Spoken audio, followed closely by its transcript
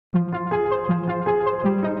Hi,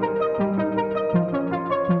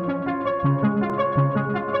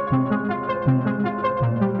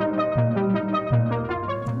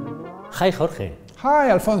 Jorge. Hi,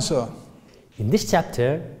 Alfonso. In this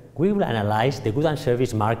chapter, we will analyze the goods and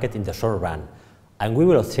service market in the short run, and we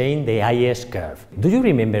will obtain the IS curve. Do you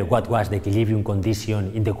remember what was the equilibrium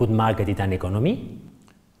condition in the good market in an economy?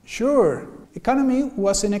 Sure. Economy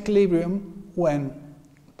was in equilibrium when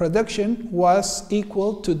production was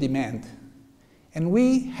equal to demand. And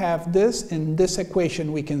we have this in this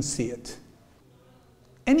equation, we can see it.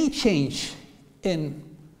 Any change in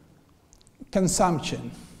consumption,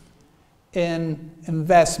 in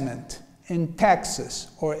investment, in taxes,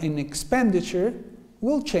 or in expenditure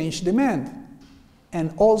will change demand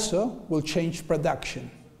and also will change production.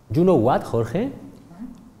 You know what, Jorge?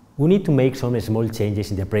 We need to make some small changes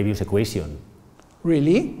in the previous equation.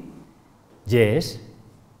 Really? Yes.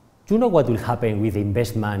 You know what will happen with the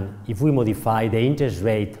investment if we modify the interest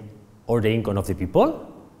rate or the income of the people?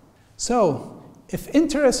 So, if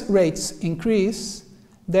interest rates increase,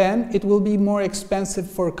 then it will be more expensive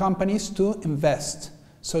for companies to invest.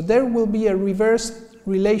 So there will be a reverse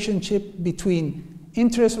relationship between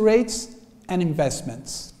interest rates and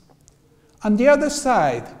investments. On the other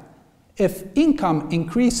side, if income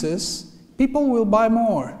increases, people will buy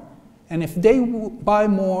more. And if they buy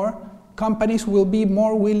more, companies will be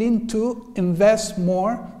more willing to invest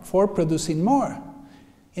more for producing more.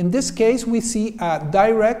 In this case, we see a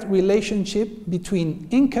direct relationship between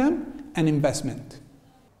income and investment.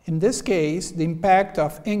 In this case, the impact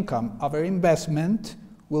of income over investment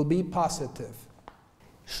will be positive.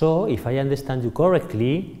 So, if I understand you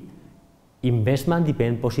correctly, investment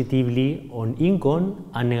depends positively on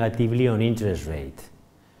income and negatively on interest rate.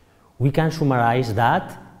 We can summarize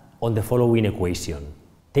that on the following equation.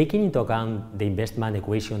 Taking into account the investment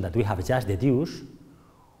equation that we have just deduced,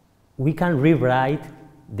 we can rewrite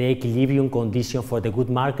the equilibrium condition for the good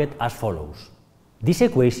market as follows. This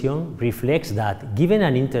equation reflects that given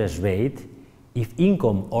an interest rate, if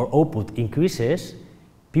income or output increases,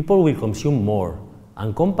 people will consume more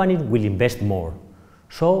and companies will invest more.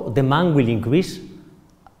 So demand will increase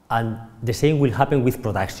and the same will happen with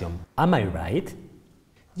production. Am I right?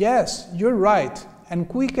 Yes, you're right. And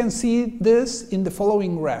we can see this in the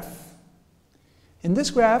following graph. In this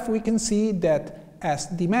graph, we can see that as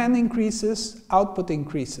demand increases, output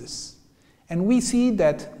increases. And we see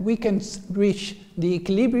that we can reach the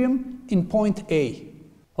equilibrium in point A.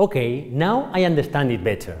 Okay, now I understand it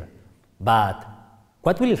better. But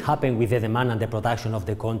what will happen with the demand and the production of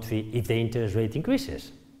the country if the interest rate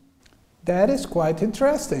increases? That is quite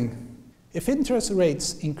interesting. If interest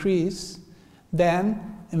rates increase, then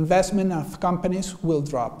investment of companies will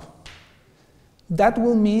drop. That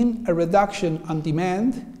will mean a reduction on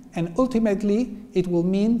demand, and ultimately it will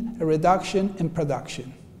mean a reduction in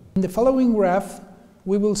production. In the following graph,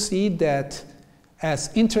 we will see that as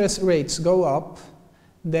interest rates go up,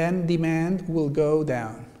 then demand will go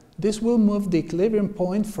down. This will move the equilibrium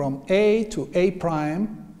point from A to A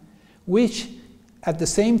prime, which at the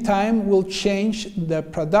same time will change the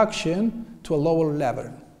production to a lower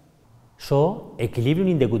level. So, equilibrium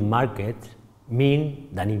in the good market means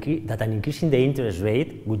that an increase in the interest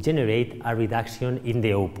rate would generate a reduction in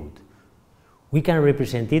the output. We can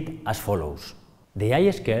represent it as follows. The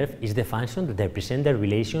IS curve is the function that represents the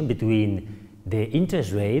relation between the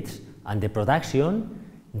interest rates and the production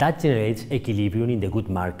that generates equilibrium in the good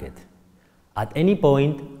market. At any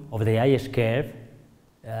point of the IS curve,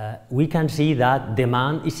 we can see that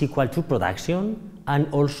demand is equal to production and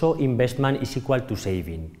also investment is equal to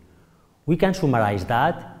saving. We can summarize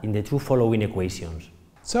that in the two following equations.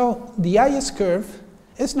 So the IS curve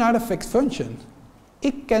is not a fixed function.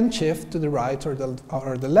 It can shift to the right or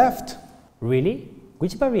the left. Really?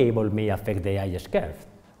 Which variable may affect the IS curve?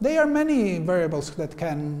 There are many variables that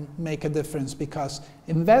can make a difference because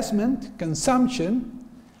investment, consumption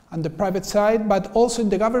on the private side, but also in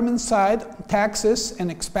the government side, taxes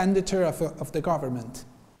and expenditure of the government.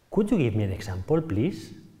 Could you give me an example,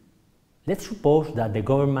 please? Let's suppose that the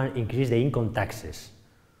government increased the income taxes.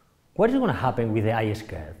 What is going to happen with the IS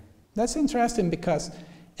curve? That's interesting because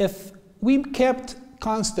if we kept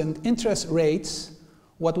constant interest rates,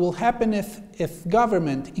 what will happen if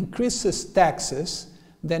government increases taxes,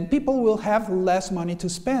 then people will have less money to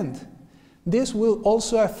spend. This will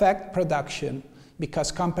also affect production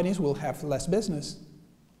because companies will have less business.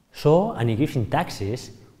 So, an increase in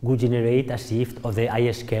taxes would generate a shift of the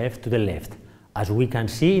IS curve to the left, as we can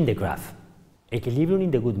see in the graph. Equilibrium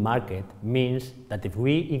in the good market means that if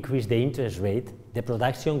we increase the interest rate, the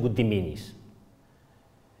production would diminish.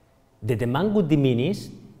 The demand would diminish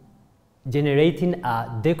generating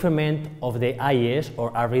a decrement of the IS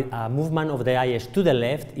or a movement of the IS to the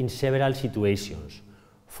left in several situations.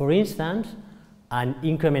 For instance, an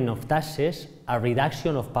increment of taxes, a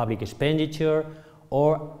reduction of public expenditure,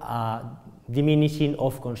 or a diminishing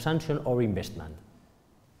of consumption or investment.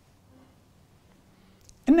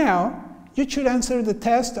 And now, you should answer the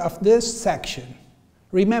test of this section.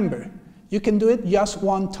 Remember, you can do it just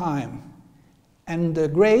one time, and the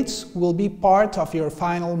grades will be part of your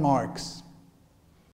final marks.